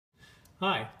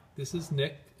Hi, this is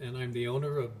Nick, and I'm the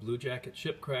owner of Blue Jacket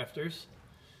Shipcrafters.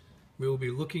 We will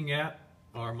be looking at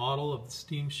our model of the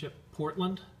steamship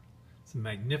Portland. It's a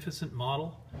magnificent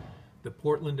model. The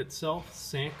Portland itself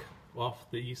sank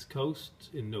off the East Coast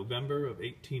in November of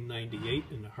 1898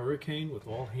 in a hurricane with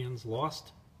all hands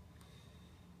lost.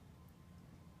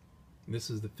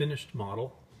 This is the finished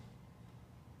model,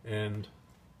 and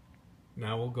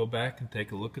now we'll go back and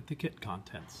take a look at the kit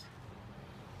contents.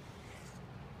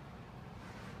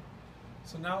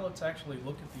 So now let's actually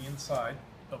look at the inside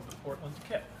of the Portland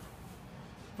kit.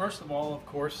 First of all, of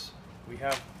course, we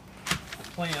have the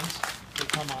plans. They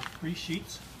come on 3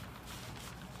 sheets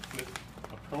with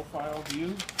a profile view,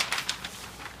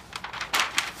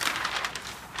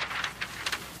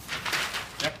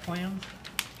 deck plans,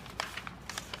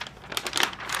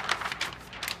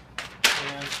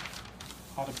 and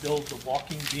how to build the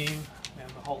walking beam and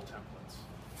the hull templates.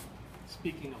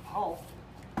 Speaking of hull,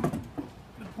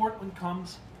 the Portland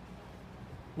comes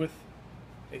with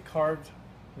a carved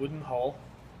wooden hull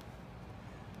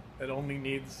that only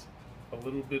needs a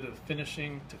little bit of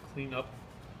finishing to clean up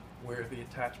where the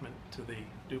attachment to the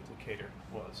duplicator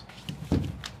was.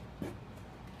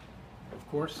 Of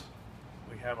course,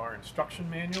 we have our instruction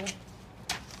manual,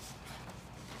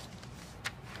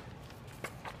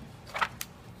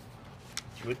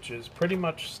 which is pretty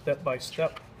much step by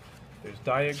step. There's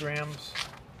diagrams,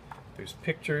 there's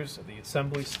pictures of the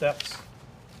assembly steps,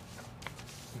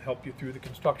 and help you through the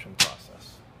construction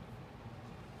process.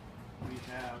 We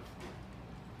have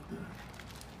a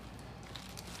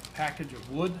package of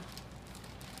wood,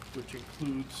 which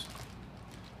includes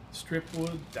strip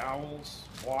wood, dowels,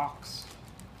 blocks.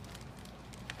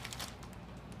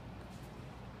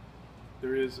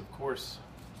 There is, of course,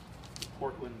 the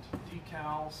Portland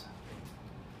decals,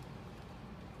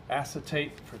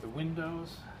 acetate for the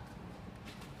windows,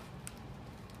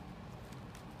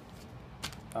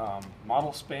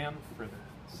 model span for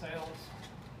the sails,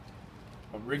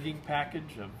 a rigging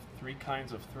package of 3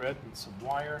 kinds of thread and some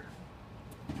wire.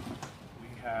 We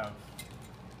have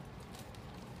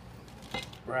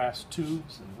brass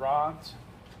tubes and rods.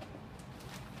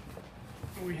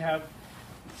 We have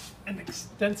an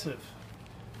extensive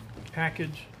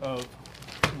package of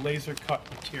laser cut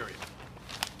material.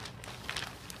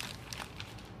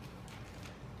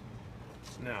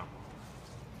 Now,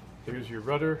 there's your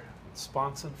rudder and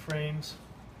sponson frames,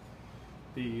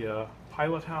 the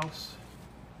pilot house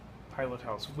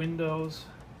windows.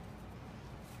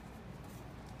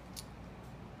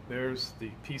 There's the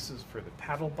pieces for the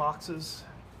paddle boxes.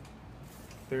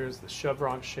 There's the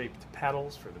chevron-shaped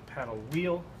paddles for the paddle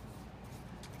wheel.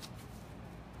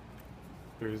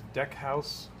 There's deck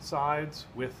house sides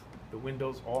with the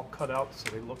windows all cut out so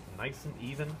they look nice and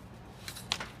even.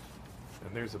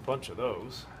 And there's a bunch of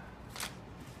those.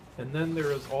 And then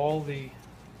there is all the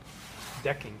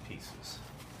decking pieces.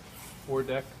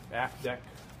 Foredeck, aft deck,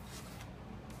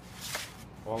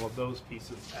 all of those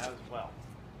pieces as well.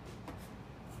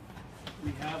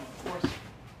 We have, of course,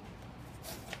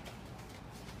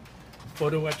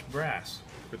 photo etch brass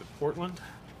for the Portland,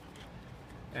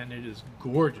 and it is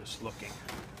gorgeous looking.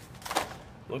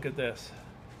 Look at this.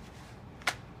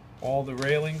 All the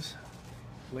railings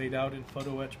laid out in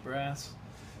photo etch brass,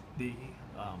 the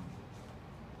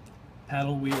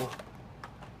paddle wheel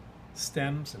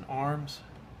stems and arms.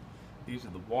 These are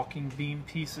the walking beam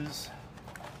pieces,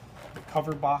 the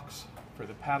cover box for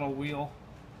the paddle wheel,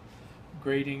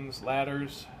 gratings,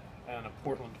 ladders, and a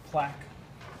Portland plaque.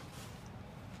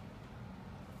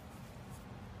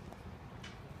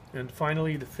 And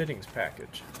finally, the fittings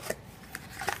package.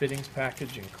 The fittings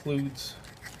package includes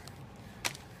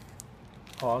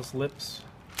hawse lips.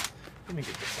 Let me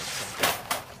get this on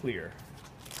something clear.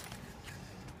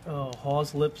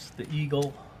 Hawse lips, the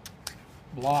eagle,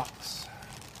 blocks,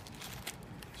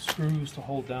 screws to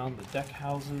hold down the deck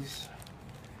houses.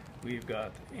 We've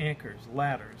got anchors,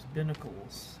 ladders,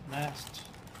 binnacles, mast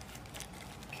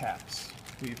caps.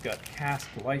 We've got cast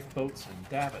lifeboats and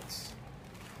davits.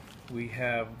 We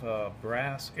have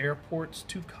brass airports,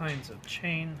 2 kinds of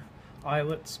chain,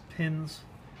 eyelets, pins,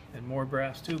 and more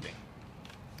brass tubing.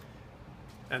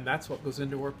 And that's what goes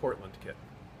into our Portland kit.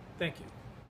 Thank you.